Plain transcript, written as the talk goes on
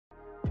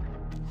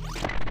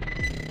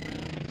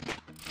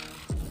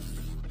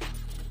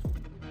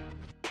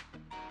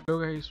Hello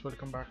guys,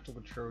 welcome back to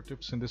the Trevor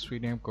Tips. In this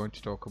video I'm going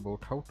to talk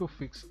about how to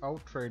fix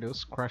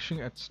Outriders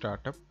crashing at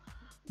startup,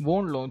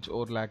 won't launch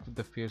or lag with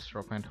the FPS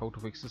Drop, and how to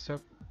fix this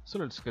app. So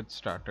let's get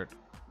started.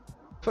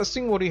 First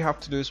thing what you have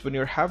to do is when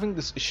you're having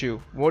this issue,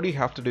 what you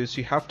have to do is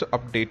you have to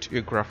update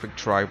your graphic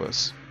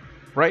drivers,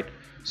 right?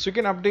 So you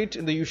can update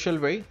in the usual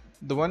way.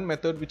 The one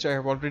method which I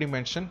have already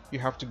mentioned, you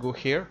have to go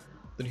here,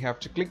 then you have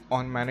to click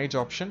on manage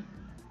option,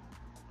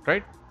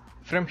 right?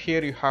 From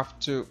here you have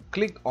to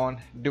click on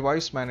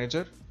device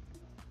manager,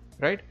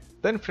 right?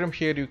 Then from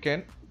here you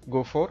can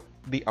go for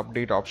the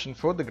update option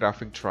for the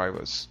graphic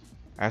drivers.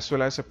 As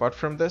well as apart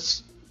from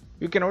this,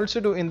 you can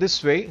also do in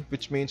this way,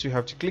 which means you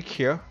have to click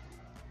here,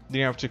 then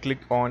you have to click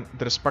on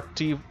the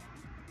respective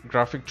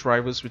graphic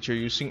drivers which you're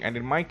using, and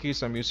in my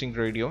case I'm using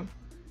Radeon,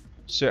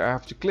 so I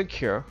have to click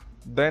here,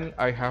 then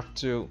I have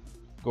to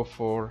go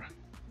for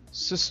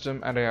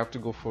system and I have to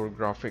go for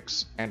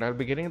graphics, and I'll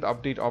be getting the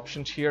update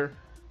options here,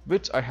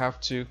 which I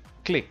have to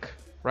click,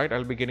 right?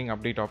 I'll be getting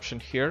update option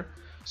here.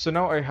 So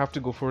now I have to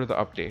go for the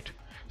update.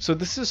 So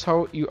this is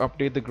how you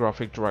update the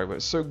graphic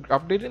drivers. So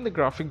updating the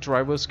graphic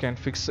drivers can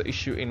fix the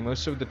issue in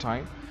most of the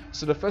time.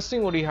 So the first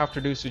thing what you have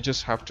to do is you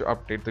just have to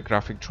update the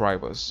graphic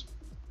drivers,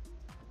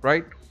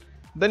 right?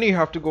 Then you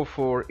have to go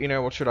for,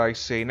 what should I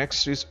say,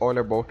 next is all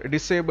about a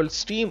disable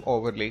Steam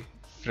overlay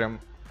from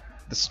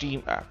the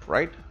Steam app,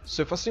 right?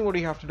 So first thing what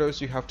you have to do is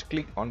you have to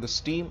click on the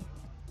Steam,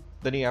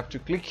 then you have to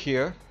click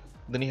here,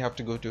 then you have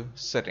to go to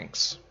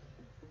settings,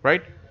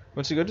 right?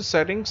 Once you go to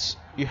settings,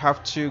 you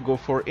have to go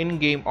for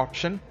in-game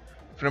option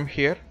from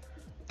here.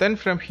 Then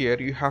from here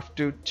you have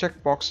to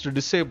check box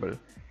to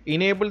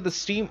enable the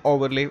Steam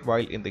overlay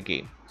while in the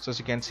game. So as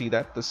you can see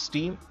that the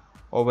Steam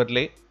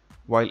overlay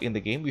while in the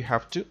game, you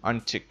have to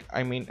untick.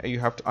 You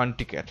have to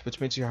untick it, which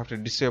means you have to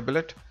disable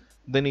it.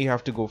 Then you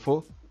have to go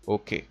for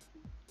OK,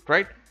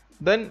 right?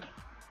 Then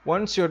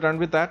once you're done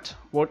with that,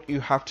 what you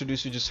have to do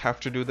is you just have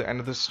to do the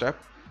another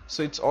step.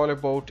 So it's all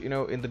about,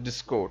 in the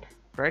Discord,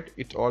 right?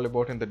 It's all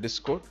about in the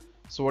Discord.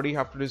 So what you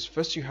have to do is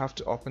first you have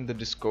to open the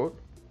Discord,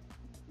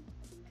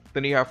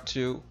 then you have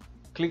to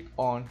click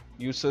on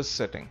user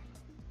setting,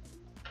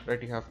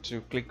 right? You have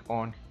to click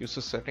on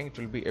user setting. It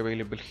will be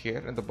available here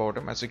in the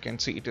bottom. As you can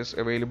see, it is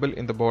available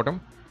in the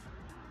bottom,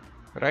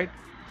 right?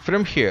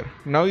 From here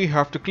now you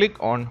have to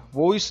click on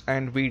voice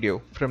and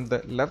video from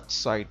the left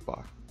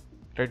sidebar,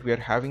 right? We are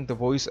having the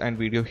voice and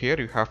video here.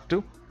 You have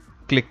to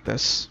click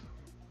this.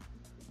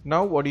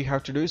 Now what you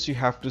have to do is you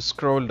have to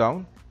scroll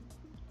down,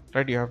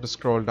 right? You have to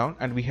scroll down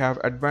and we have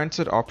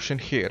advanced option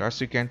here,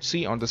 as you can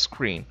see on the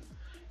screen.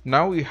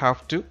 Now you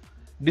have to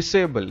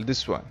disable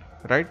this one,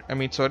 right?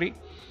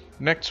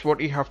 Next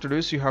what you have to do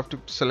is you have to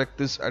select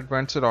this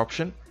advanced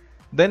option.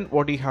 Then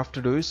what you have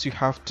to do is you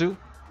have to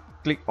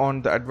click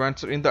on the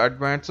advanced. In the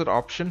advanced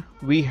option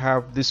we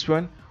have this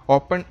one,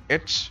 Open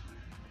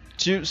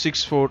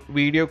H.264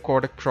 video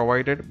codec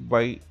provided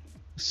by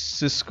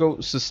Cisco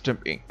System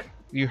Inc.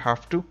 You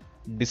have to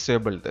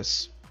disable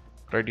this,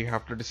 right? You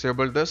have to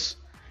disable this.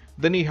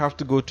 Then you have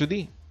to go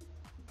to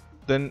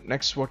then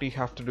next what you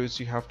have to do is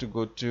you have to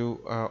go to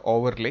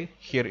overlay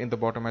here in the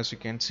bottom. As you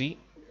can see,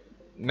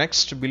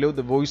 next below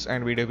the voice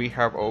and video we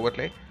have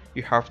overlay.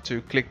 You have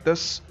to click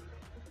this.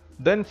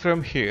 Then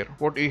from here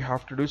what you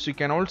have to do is you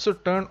can also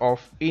turn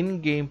off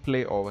in-game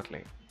play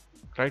overlay,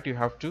 right? You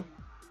have to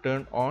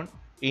turn on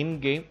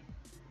in-game,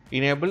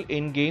 enable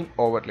in-game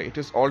overlay. It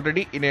is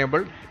already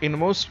enabled in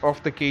most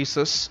of the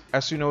cases,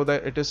 as you know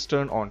that it is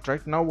turned on.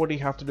 Right now what you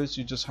have to do is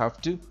you just have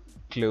to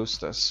close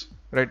this,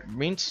 right?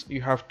 Means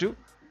you have to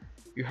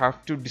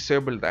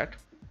disable that,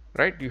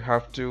 right? You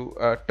have to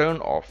turn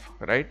off,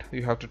 right?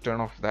 You have to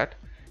turn off that.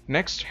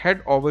 Next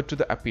head over to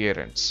the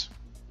appearance,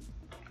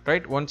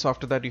 right? Once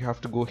after that you have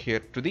to go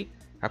here to the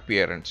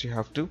appearance. You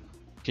have to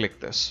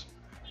click this,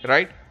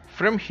 right?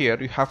 From here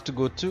you have to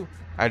go to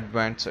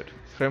advanced.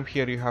 From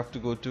here you have to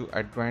go to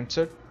advanced,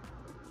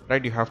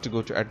 right? You have to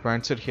go to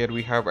advanced. Here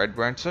we have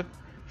advanced.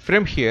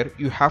 From here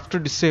you have to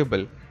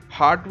disable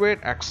hardware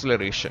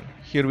acceleration.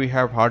 Here we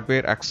have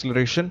hardware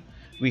acceleration.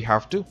 We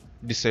have to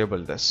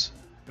disable this,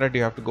 right?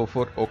 You have to go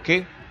for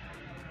OK.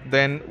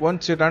 Then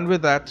once you're done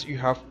with that,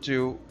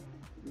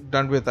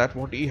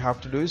 what you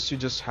have to do is you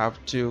just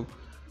have to,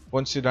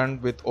 once you're done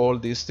with all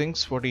these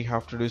things, what you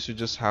have to do is you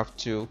just have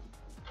to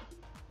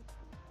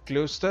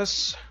close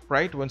this,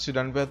 right? Once you're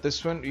done with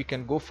this one, you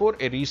can go for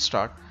a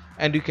restart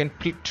and you can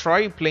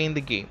try playing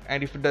the game.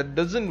 And if that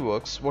doesn't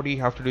work, what you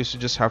have to do is you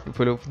just have to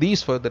follow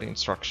these further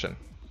instruction,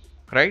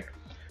 right?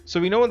 So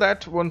we know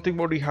that one thing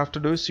what you have to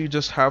do is you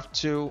just have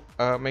to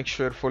make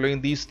sure following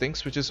these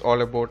things, which is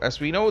all about, as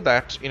we know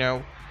that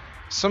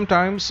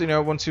sometimes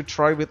once you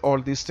try with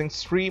all these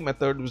things, 3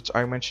 methods which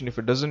I mentioned, if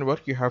it doesn't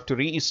work you have to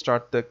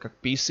restart the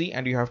PC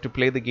and you have to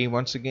play the game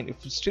once again. If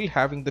you're still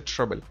having the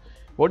trouble,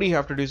 what you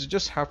have to do is you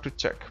just have to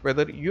check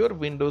whether your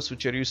Windows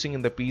which you're using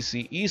in the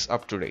PC is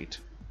up to date,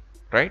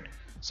 right?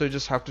 So you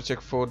just have to check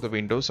for the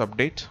Windows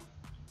update,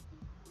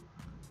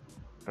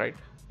 right?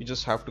 You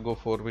just have to go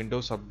for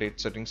Windows update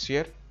settings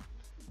here.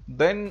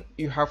 then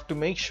you have to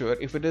make sure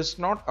if it is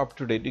not up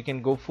to date, you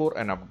can go for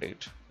an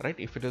update, right?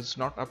 If it is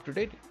not up to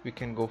date, we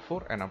can go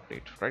for an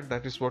update, right?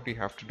 That is what you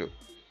have to do,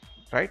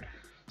 right?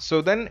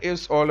 So then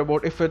is all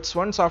about, if it's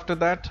once after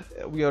that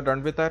we are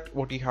done with that,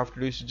 what you have to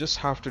do is you just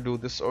have to do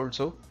this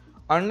also,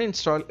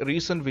 uninstall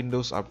recent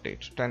Windows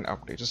update 10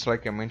 update, just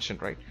like I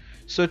mentioned, right?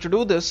 So to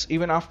do this,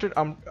 even after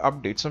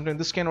update, sometimes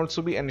this can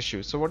also be an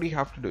issue. So what you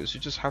have to do is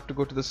you just have to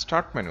go to the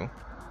start menu,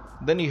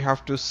 then you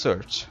have to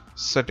search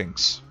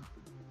settings.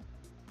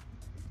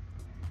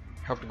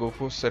 Have to go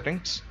for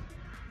settings.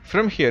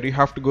 From here you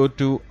have to go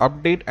to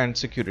update and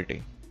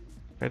security,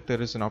 right?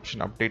 There is an option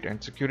update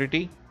and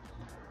security.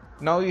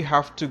 Now you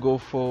have to go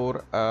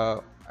for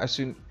as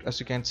you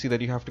can see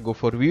that you have to go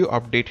for view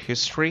update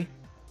history,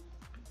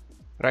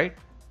 right?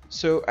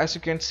 So as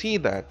you can see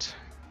that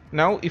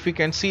now, if you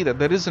can see that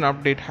there is an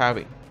update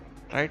having,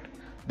 right?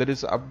 There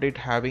is an update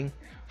having,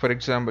 for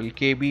example,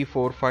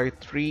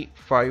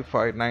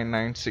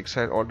 KB453559996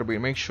 had already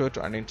been. Make sure to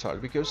uninstall,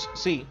 because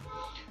see,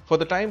 for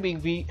the time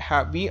being we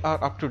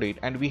are up to date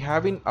and we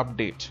have an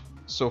update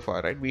so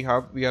far, right? We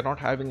are not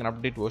having an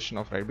update version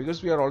of, right?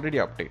 Because we are already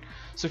update.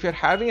 So if you are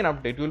having an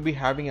update, you will be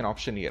having an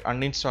option here,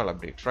 uninstall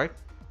update, right?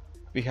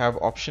 We have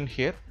option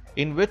here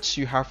in which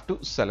you have to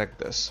select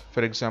this.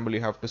 For example,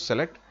 you have to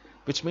select,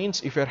 which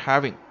means if you are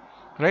having,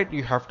 right,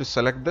 you have to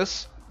select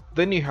this,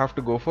 then you have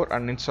to go for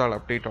uninstall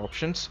update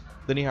options,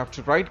 then you have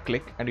to right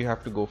click and you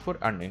have to go for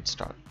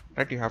uninstall,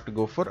 right? You have to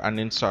go for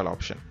uninstall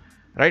option,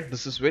 right?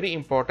 This is very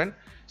important.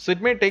 So it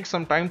may take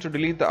some time to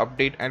delete the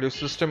update and your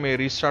system may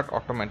restart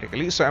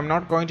automatically. So I'm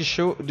not going to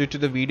show, due to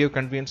the video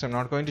convenience, I'm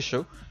not going to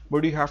show,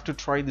 but you have to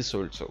try this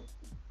also,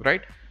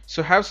 right?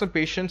 So have some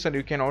patience, and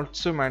you can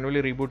also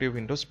manually reboot your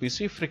Windows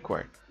PC if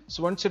required.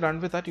 So once you're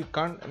done with that, you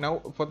can't,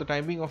 now for the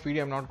time being of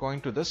video, I'm not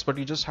going to this, but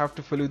you just have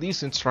to follow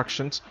these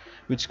instructions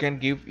which can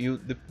give you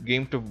the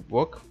game to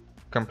work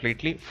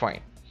completely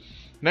fine.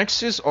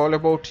 Next is all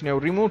about,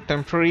 remove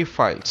temporary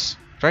files,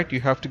 right?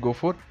 You have to go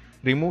for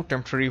remove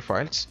temporary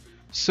files.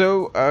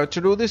 So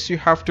to do this, you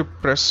have to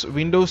press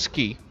Windows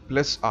key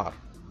plus R,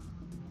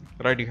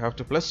 right? You have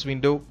to press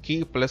Windows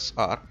key plus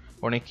R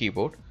on a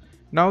keyboard.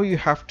 Now you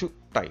have to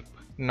type.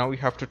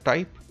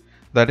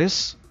 That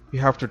is, you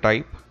have to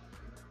type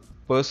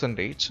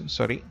percentage,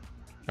 sorry,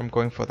 I'm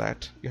going for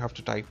that. You have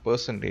to type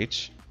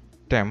percentage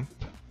temp,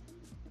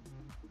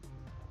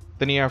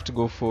 then you have to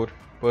go for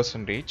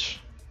percentage,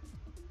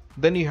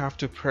 then you have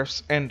to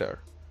press enter.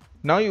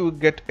 Now you will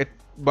get a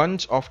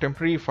bunch of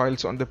temporary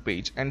files on the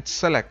page, and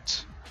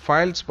select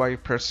files by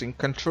pressing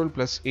Ctrl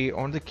plus A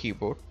on the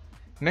keyboard.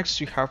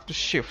 Next you have to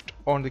shift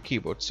on the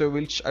keyboard. So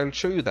I'll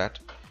show you that.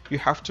 You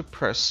have to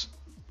press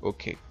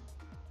OK.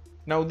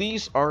 Now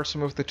these are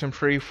some of the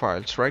temporary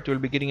files, right? You'll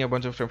be getting a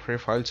bunch of temporary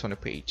files on a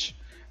page.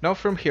 Now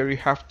from here you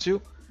have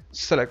to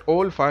select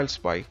all files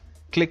by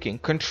clicking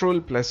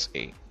Ctrl plus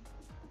A.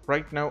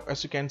 Right now,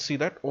 as you can see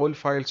that all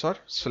files are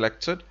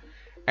selected,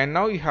 and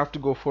now you have to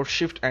go for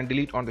Shift and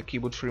Delete on the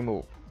keyboard to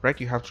remove, right?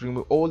 You have to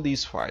remove all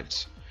these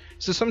files.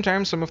 So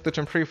sometimes some of the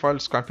temporary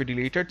files can't be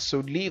deleted, so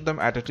leave them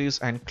as it is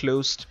and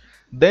closed.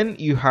 Then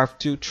you have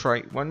to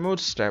try one more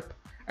step,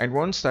 and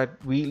once that,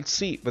 we'll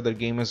see whether the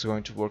game is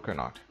going to work or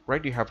not,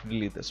 right? You have to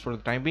delete this. For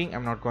the time being,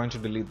 I'm not going to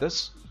delete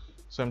this,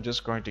 so I'm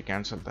just going to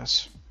cancel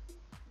this,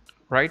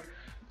 right?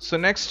 So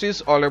next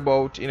is all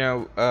about,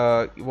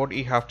 what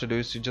you have to do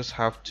is you just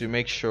have to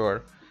make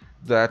sure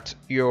that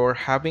you're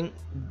having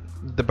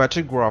the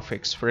better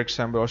graphics. For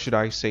example, or should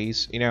I say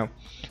is,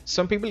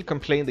 some people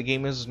complain the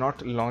game is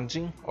not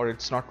launching or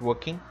it's not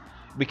working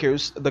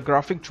because the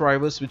graphic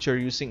drivers which you're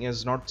using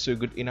is not so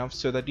good enough.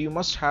 So that you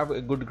must have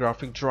a good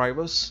graphic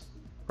drivers,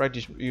 right?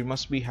 You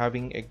must be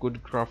having a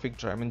good graphic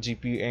driver,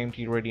 GPU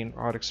AMD Radeon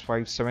RX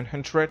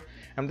 5700,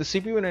 and the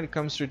CPU when it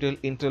comes to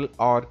Intel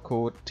R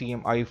Core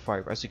TM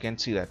i5, as you can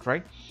see that,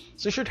 right?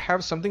 So you should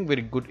have something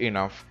very good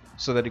enough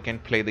so that you can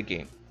play the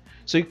game.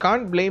 So you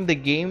can't blame the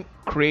game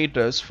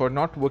creators for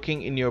not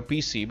working in your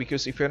PC,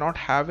 because if you're not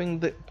having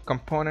the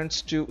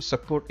components to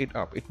support it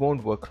up, it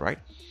won't work, right?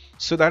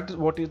 So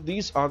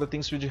these are the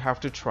things which you have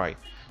to try.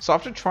 So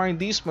after trying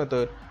this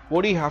method,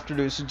 what you have to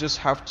do is you just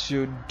have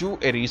to do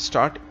a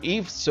restart.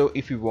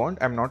 If you want,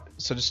 I'm not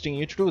suggesting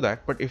you to do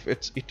that, but if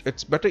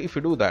it's better if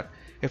you do that.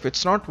 If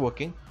it's not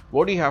working,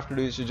 what you have to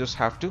do is you just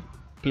have to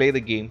play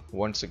the game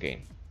once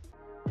again.